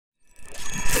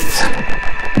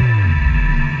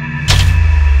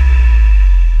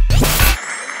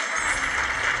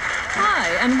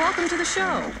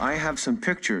show? I have some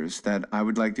pictures that I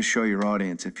would like to show your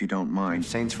audience, if you don't mind.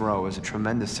 Saints Row was a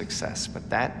tremendous success, but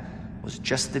that was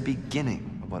just the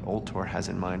beginning of what Old Tor has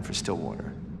in mind for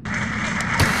Stillwater.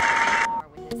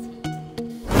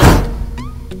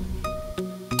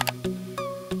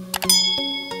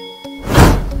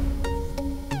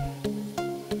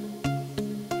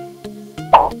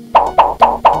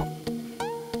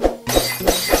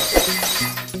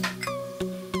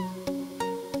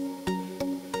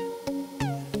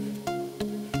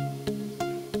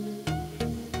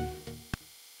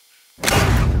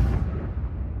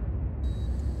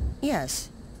 Yes.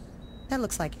 That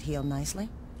looks like it healed nicely.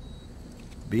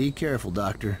 Be careful,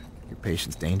 Doctor. Your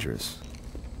patient's dangerous.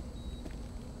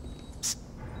 Psst.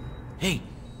 Hey!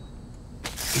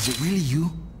 Is it really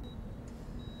you?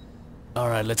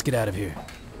 Alright, let's get out of here.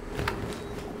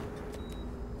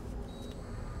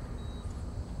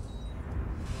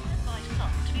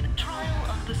 To be the trial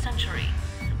of the century.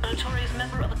 A notorious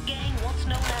member of a gang once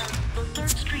known as the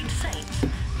 3rd Street Saints,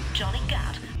 Johnny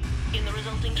Gat. In the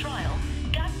resulting trial,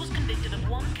 Gat was convicted of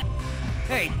one count.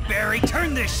 Hey, Barry,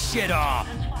 turn this shit off!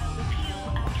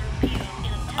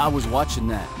 I was watching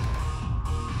that.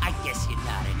 I guess you're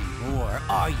not anymore,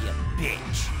 are you,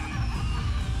 bitch?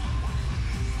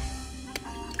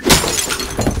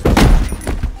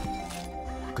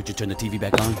 Could you turn the TV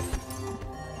back on?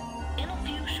 In a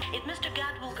few if Mr.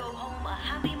 Gat will go home a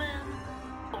happy man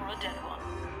or a dead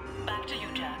one. Back to you,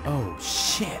 Jack. Oh,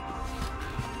 shit.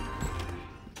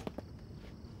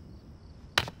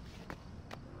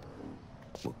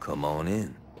 Well, come on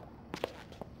in.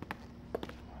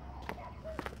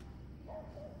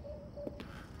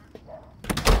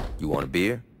 You want a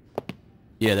beer?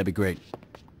 Yeah, that'd be great.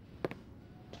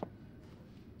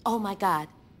 Oh my God,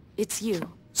 it's you.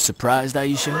 Surprised,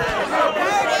 Aisha?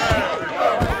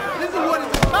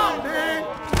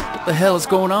 What the hell is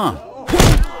going on?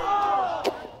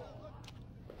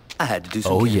 I had to do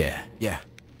some... Oh, yeah. Yeah.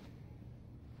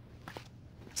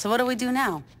 So what do we do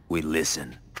now? We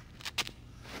listen.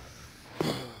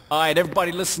 Alright,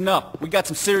 everybody listen up. We got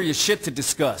some serious shit to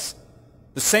discuss.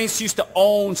 The Saints used to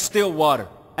own Stillwater,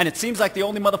 and it seems like the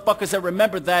only motherfuckers that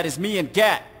remember that is me and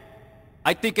Gat.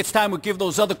 I think it's time we give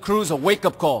those other crews a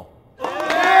wake-up call.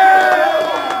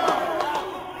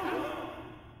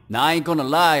 Now, I ain't gonna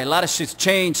lie, a lot of shit's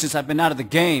changed since I've been out of the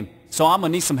game, so I'm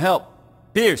gonna need some help.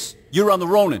 Pierce, you're on the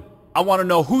Ronin. I wanna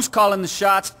know who's calling the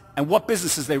shots and what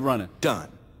businesses they running. Done.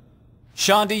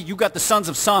 Shandi, you got the Sons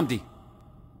of Samdi.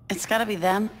 It's gotta be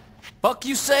them. Fuck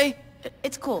you say?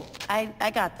 It's cool.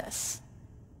 I got this.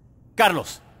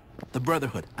 Carlos. The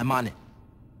Brotherhood. I'm on it.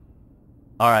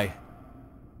 Alright.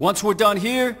 Once we're done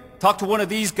here, talk to one of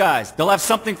these guys. They'll have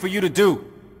something for you to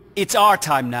do. It's our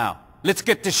time now. Let's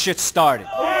get this shit started.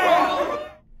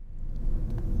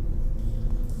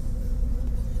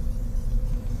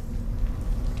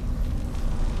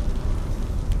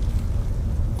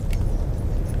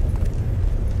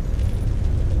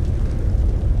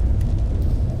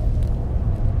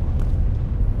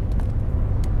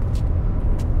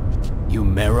 You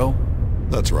Mero?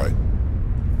 That's right.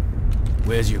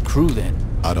 Where's your crew then?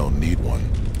 I don't need one.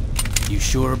 You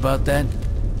sure about that?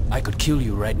 I could kill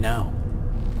you right now.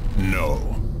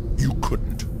 No, you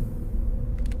couldn't.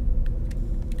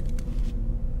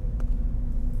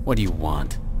 What do you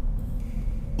want?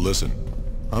 Listen,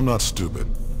 I'm not stupid.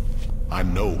 I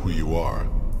know who you are.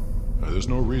 There's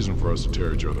no reason for us to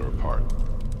tear each other apart.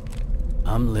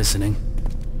 I'm listening.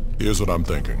 Here's what I'm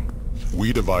thinking.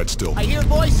 We divide Stillwater. I hear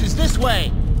voices this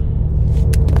way!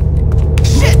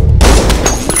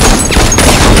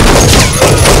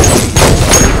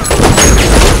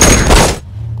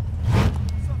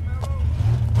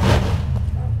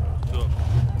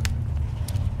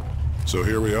 So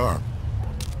here we are.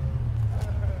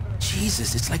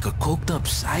 Jesus, it's like a coked up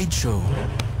sideshow.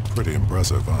 Pretty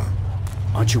impressive, huh?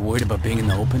 Aren't you worried about being in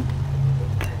the open?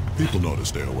 People know to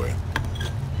stay away.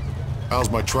 How's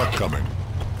my truck coming?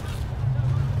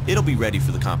 It'll be ready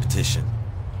for the competition.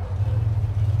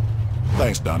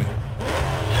 Thanks, Donnie.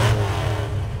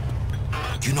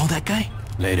 You know that guy?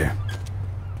 Later.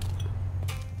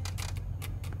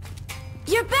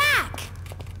 You're back!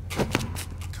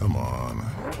 Come on.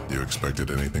 You expected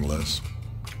anything less?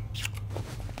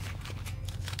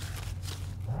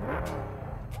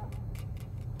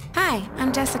 Hi,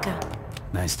 I'm Jessica.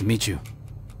 Nice to meet you.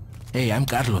 Hey, I'm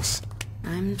Carlos.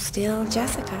 I'm still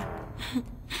Jessica.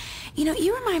 You know,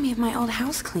 you remind me of my old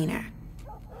house cleaner.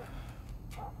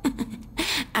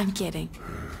 I'm kidding.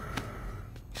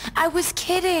 I was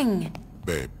kidding!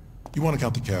 Babe, you want to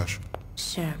count the cash?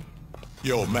 Sure.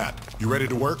 Yo, Matt, you ready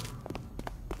to work?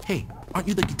 Hey, aren't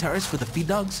you the guitarist for the Feed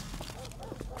Dogs?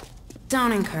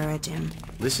 Don't encourage him.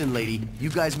 Listen, lady, you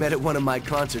guys met at one of my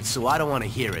concerts, so I don't want to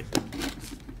hear it.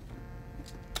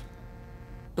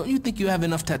 Don't you think you have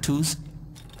enough tattoos?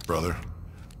 Brother,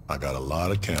 I got a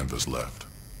lot of canvas left.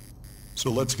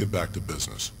 So let's get back to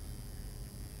business.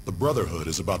 The Brotherhood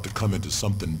is about to come into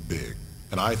something big,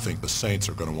 and I think the Saints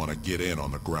are going to want to get in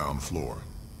on the ground floor.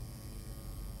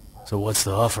 So what's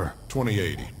the offer?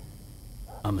 2080.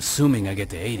 I'm assuming I get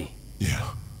to 80. Yeah,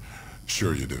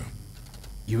 sure you do.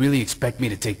 You really expect me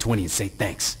to take 20 and say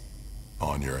thanks?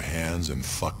 On your hands and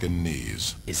fucking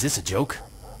knees. Is this a joke?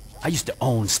 I used to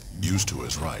own... Used to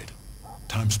is right.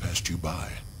 Time's passed you by.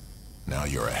 Now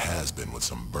you're a has-been with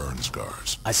some burn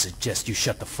scars. I suggest you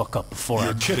shut the fuck up before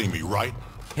You're kidding me, right?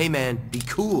 Hey man, be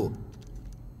cool.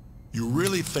 You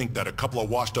really think that a couple of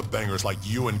washed-up bangers like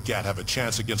you and Gat have a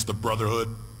chance against the Brotherhood?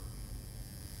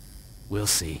 We'll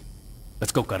see.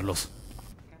 Let's go, Carlos.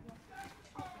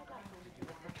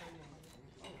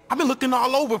 I've been looking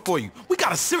all over for you. We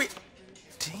got a serious...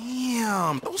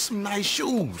 Damn, those some nice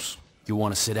shoes. You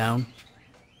want to sit down?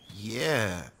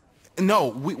 Yeah. No,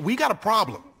 we got a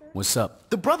problem. What's up?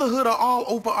 The Brotherhood are all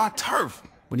over our turf.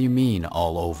 What do you mean,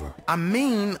 all over? I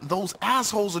mean, those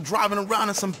assholes are driving around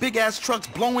in some big-ass trucks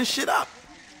blowing shit up.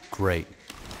 Great.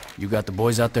 You got the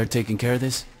boys out there taking care of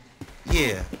this?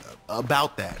 Yeah,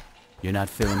 about that. You're not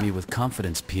filling me with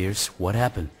confidence, Pierce. What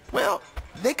happened? Well,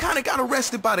 they kinda got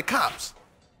arrested by the cops.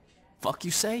 Fuck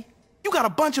you say? You got a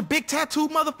bunch of big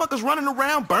tattooed motherfuckers running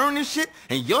around burning shit,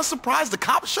 and you're surprised the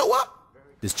cops show up?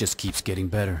 This just keeps getting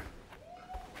better.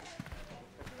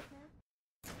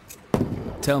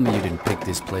 Tell me you didn't pick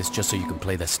this place just so you can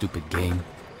play that stupid game.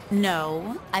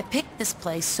 No, I picked this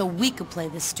place so we could play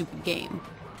this stupid game.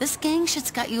 This gang shit's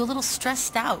got you a little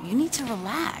stressed out. You need to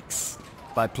relax.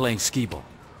 By playing skee-ball.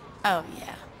 Oh,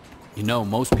 yeah. You know,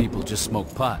 most people just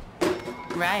smoke pot.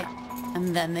 Right.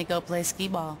 And then they go play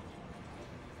skee-ball.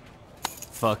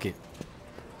 Fuck it.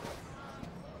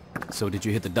 So did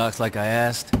you hit the docks like I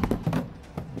asked?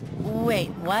 Wait,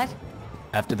 what?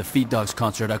 After the Feed Dogs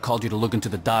concert, I called you to look into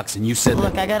the docks and you said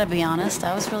Look, I gotta be honest,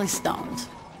 I was really stoned.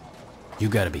 You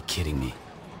gotta be kidding me.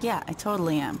 Yeah, I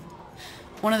totally am.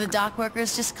 One of the dock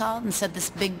workers just called and said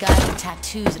this big guy with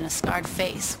tattoos and a scarred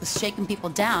face was shaking people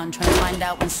down trying to find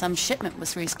out when some shipment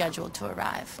was rescheduled to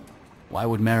arrive. Why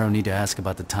would Marrow need to ask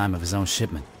about the time of his own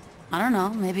shipment? I don't know,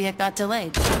 maybe it got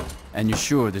delayed. And you're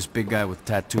sure this big guy with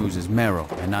tattoos is Marrow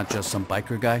and not just some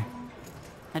biker guy?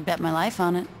 I'd bet my life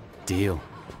on it. Deal.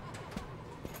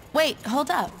 Wait,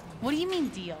 hold up. What do you mean,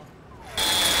 deal?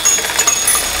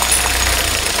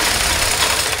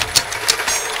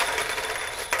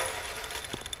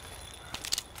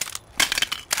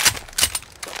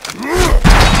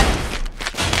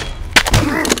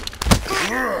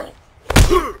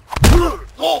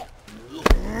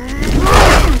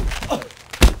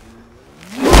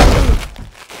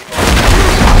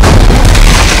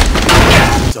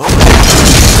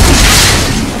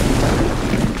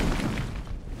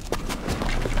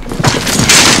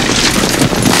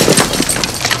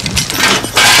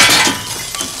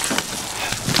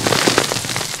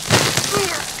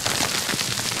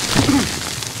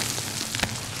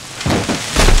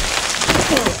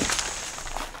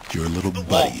 Your little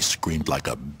buddy screamed like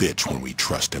a bitch when we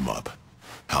trussed him up.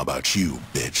 How about you,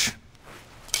 bitch?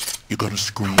 You gonna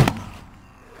scream?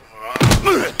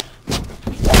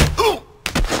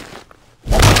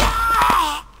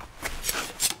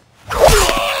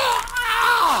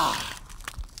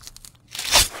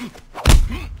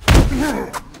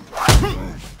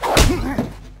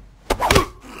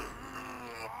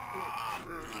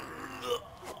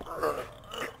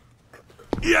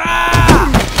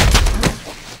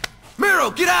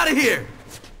 Marrow, get out of here!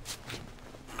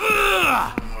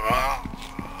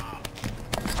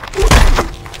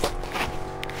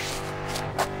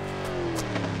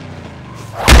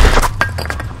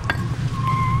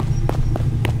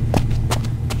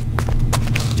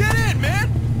 Get in, man!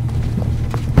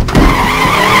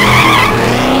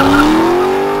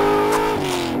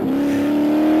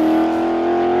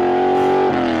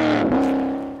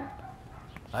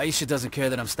 Aisha doesn't care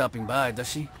that I'm stopping by, does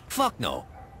she? Fuck no.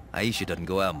 Aisha doesn't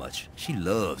go out much. She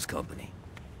loves company.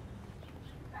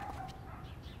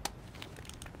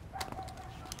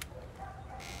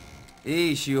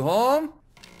 Ish, you home?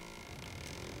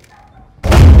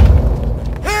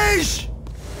 Ish!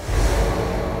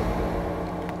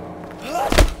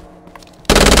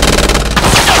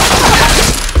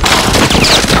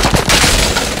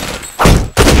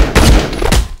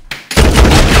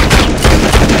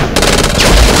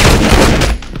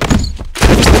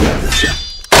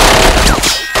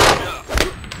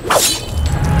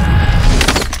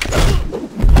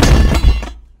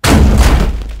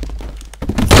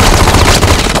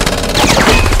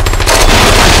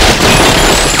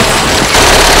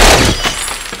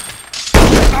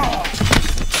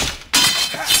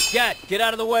 Gat, get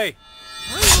out of the way.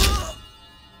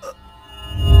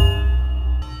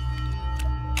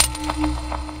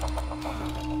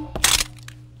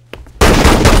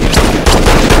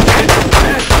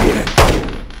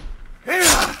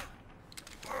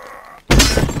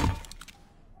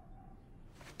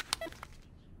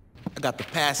 I got the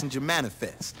passenger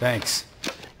manifest. Thanks.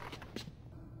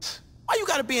 Why you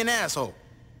gotta be an asshole?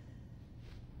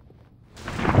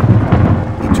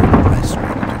 Eternal rest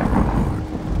granted to her, O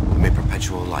Lord. May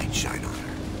perpetual light shine on her.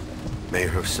 May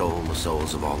her soul and the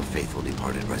souls of all the faithful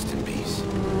departed rest in peace.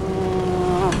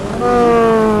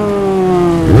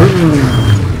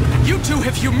 You two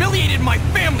have humiliated my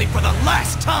family for the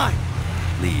last time!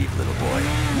 Leave, little boy.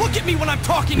 Look at me when I'm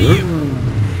talking to you!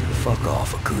 Fuck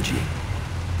off, Akuji.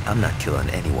 I'm not killing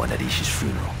anyone at Isha's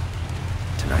funeral.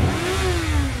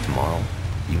 Tonight, tomorrow,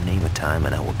 you name a time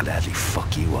and I will gladly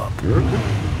fuck you up.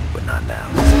 But not now.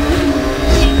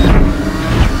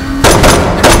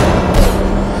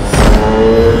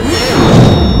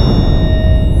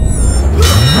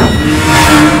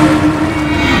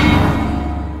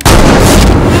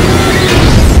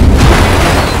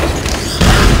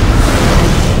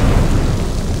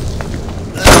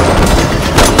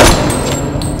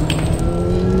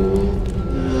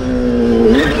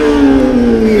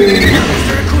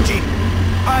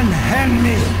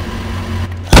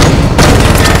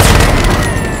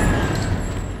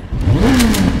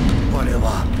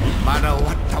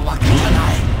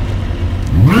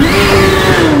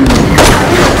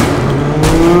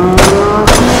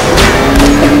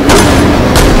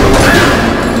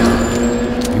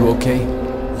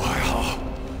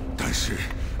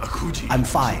 I'm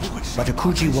fine, but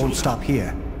Akuji won't stop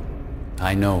here.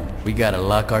 I know. We gotta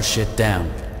lock our shit down.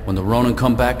 When the Ronin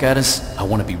come back at us, I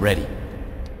wanna be ready.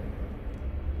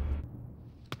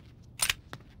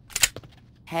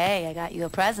 Hey, I got you a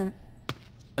present.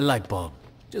 A light bulb.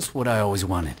 Just what I always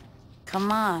wanted.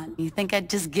 Come on, you think I'd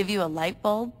just give you a light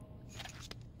bulb?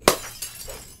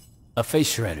 A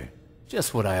face shredder.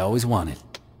 Just what I always wanted.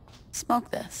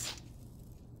 Smoke this.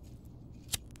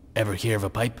 Ever hear of a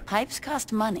pipe? Pipes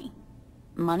cost money.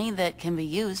 Money that can be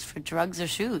used for drugs or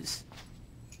shoes.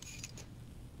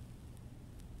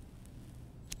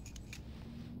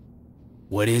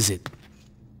 What is it?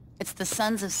 It's the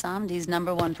Sons of Samdi's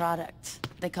 #1 product.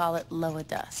 They call it Loa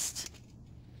Dust.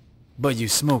 But you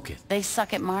smoke it. They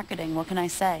suck at marketing, what can I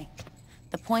say?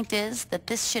 The point is that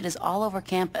this shit is all over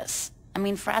campus. I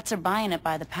mean, frats are buying it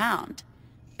by the pound.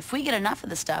 If we get enough of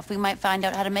the stuff, we might find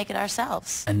out how to make it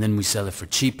ourselves. And then we sell it for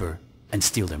cheaper and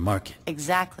steal their market.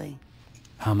 Exactly.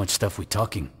 How much stuff we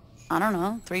talking? I don't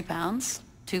know, 3 pounds.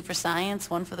 2 for science,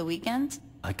 1 for the weekend.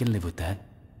 I can live with that.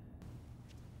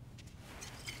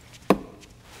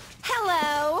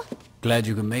 Hello! Glad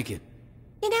you can make it.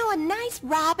 You know, a nice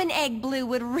robin egg blue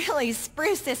would really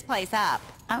spruce this place up.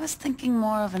 I was thinking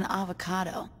more of an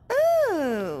avocado.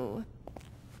 Ooh.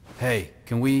 Hey,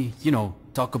 can we,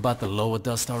 talk about the Loa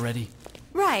Dust already?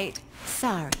 Right.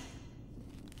 Sorry.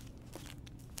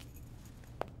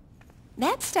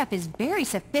 That stuff is very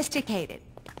sophisticated.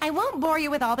 I won't bore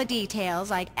you with all the details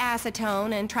like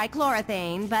acetone and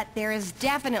trichloroethane, but there is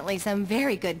definitely some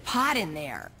very good pot in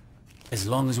there. As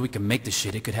long as we can make the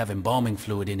shit, it could have embalming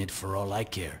fluid in it for all I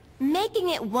care. Making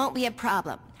it won't be a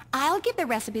problem. I'll give the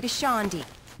recipe to Shondi.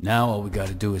 Now all we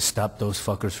gotta do is stop those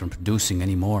fuckers from producing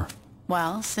any more.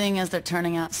 Well, seeing as they're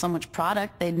turning out so much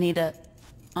product, they'd need a...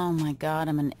 Oh my god,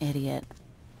 I'm an idiot.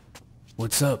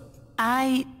 What's up?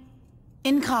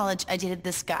 In college, I dated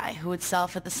this guy who would sell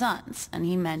for the Sons, and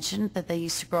he mentioned that they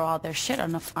used to grow all their shit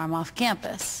on a farm off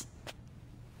campus.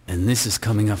 And this is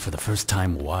coming up for the first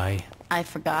time, why? I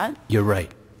forgot? You're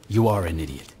right. You are an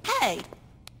idiot. Hey!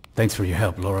 Thanks for your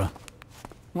help, Laura.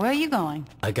 Where are you going?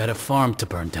 I got a farm to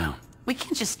burn down. We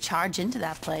can't just charge into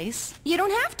that place. You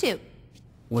don't have to.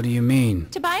 What do you mean?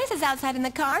 Tobias is outside in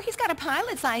the car. He's got a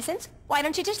pilot's license. Why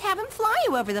don't you just have him fly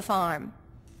you over the farm?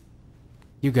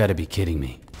 You gotta be kidding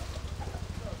me.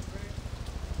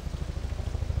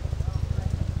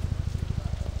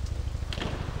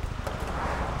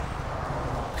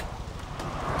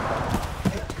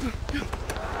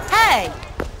 Hey!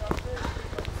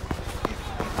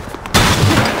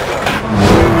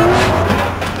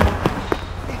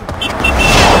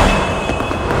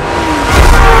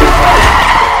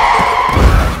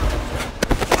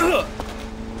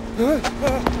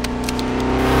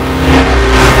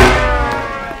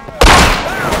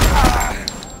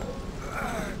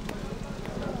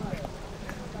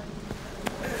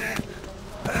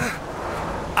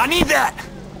 I need that!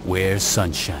 Where's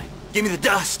Sunshine? Give me the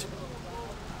dust!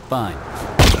 Fine.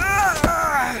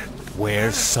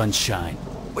 Where's Sunshine?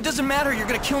 What does it matter? You're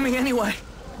gonna kill me anyway.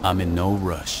 I'm in no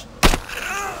rush.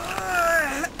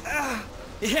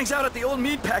 He hangs out at the old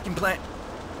meat packing plant.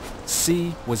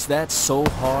 See, was that so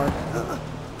hard?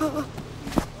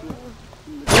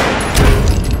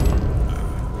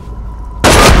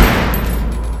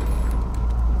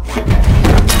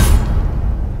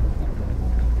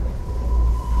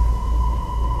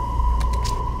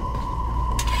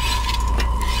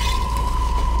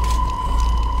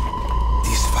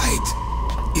 This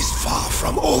fight is far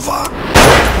from over.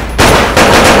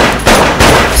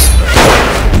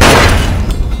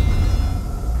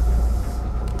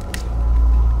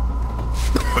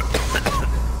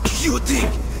 You think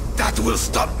that will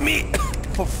stop me?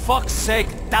 For fuck's sake,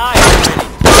 die already!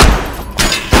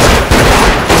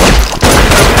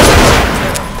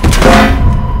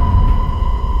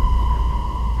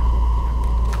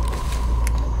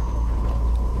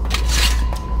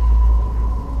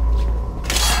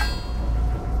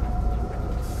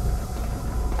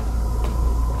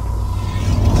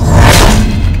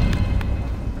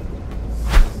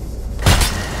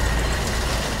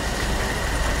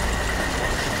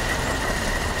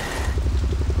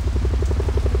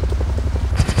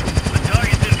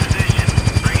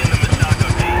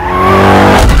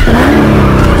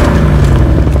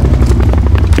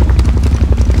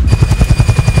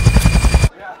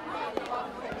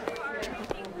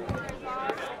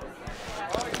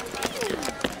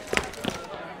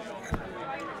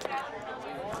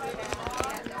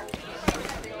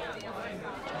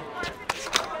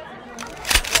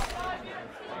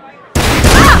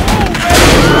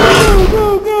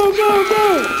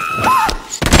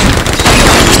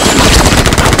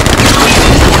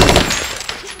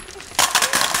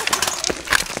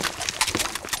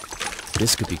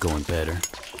 This could be going better.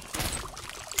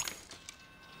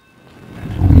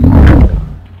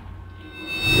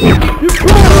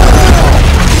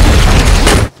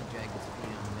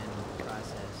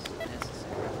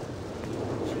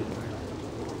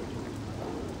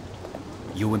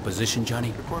 You in position,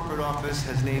 Johnny? The corporate office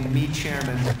has named me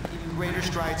chairman. Even greater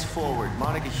strides forward.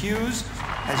 Monica Hughes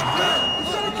has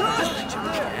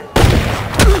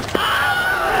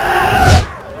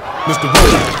Mr.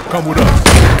 Rhodes, come with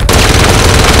us.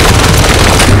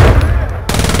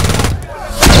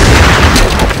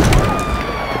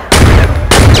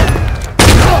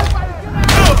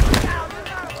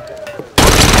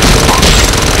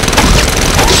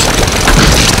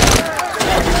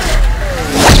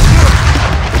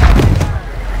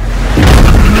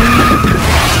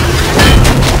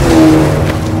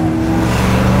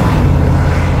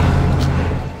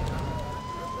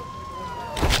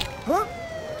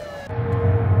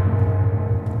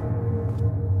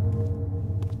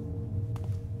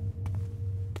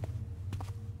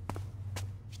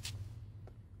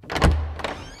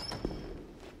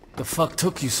 The fuck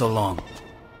took you so long?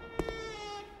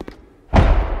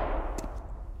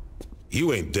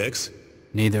 You ain't Dex.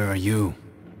 Neither are you.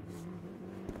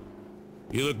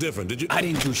 You look different, did you? I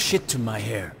didn't do shit to my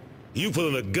hair. You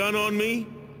pulling a gun on me?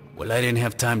 Well, I didn't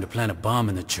have time to plant a bomb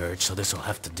in the church, so this'll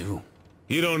have to do.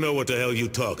 You don't know what the hell you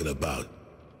talking about.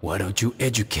 Why don't you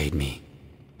educate me?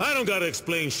 I don't gotta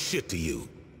explain shit to you.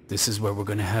 This is where we're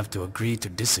gonna have to agree to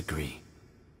disagree.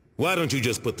 Why don't you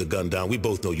just put the gun down? We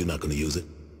both know you're not gonna use it.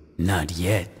 Not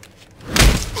yet.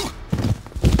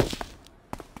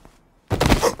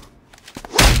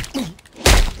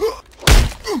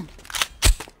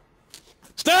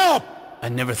 Stop! I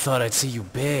never thought I'd see you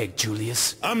beg,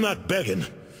 Julius. I'm not begging.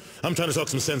 I'm trying to talk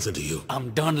some sense into you.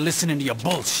 I'm done listening to your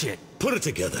bullshit. Put it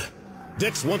together.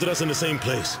 Dex wanted us in the same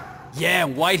place. Yeah,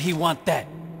 and why'd he want that?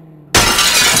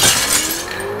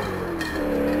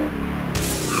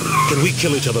 Can we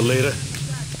kill each other later?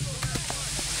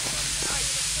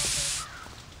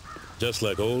 Just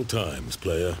like old times,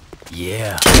 player.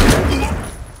 Yeah.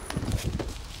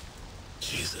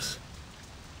 Jesus.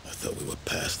 I thought we were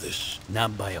past this.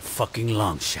 Not by a fucking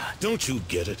long shot. Don't you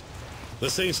get it? The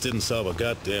Saints didn't solve a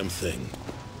goddamn thing.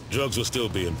 Drugs were still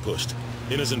being pushed.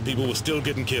 Innocent people were still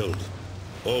getting killed.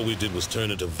 All we did was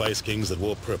turn into vice kings that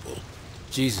wore purple.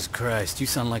 Jesus Christ, you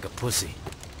sound like a pussy.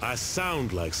 I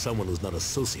sound like someone who's not a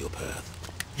sociopath.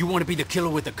 You want to be the killer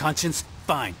with a conscience?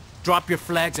 Fine. Drop your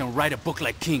flags and write a book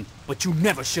like King, but you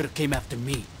never should have came after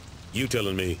me. You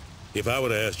telling me, if I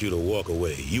would have asked you to walk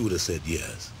away, you would have said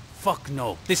yes? Fuck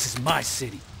no. This is my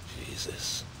city.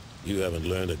 Jesus. You haven't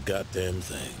learned a goddamn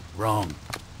thing. Wrong.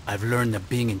 I've learned that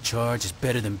being in charge is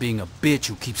better than being a bitch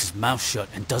who keeps his mouth shut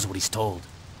and does what he's told.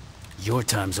 Your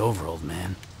time's over, old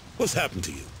man. What's happened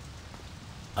to you?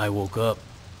 I woke up.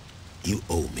 You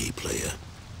owe me, player.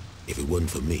 If it wasn't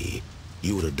for me,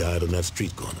 you would have died on that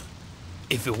street corner.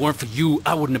 If it weren't for you,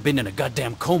 I wouldn't have been in a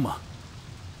goddamn coma.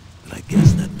 But I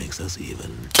guess that makes us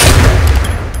even.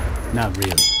 Not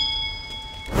really.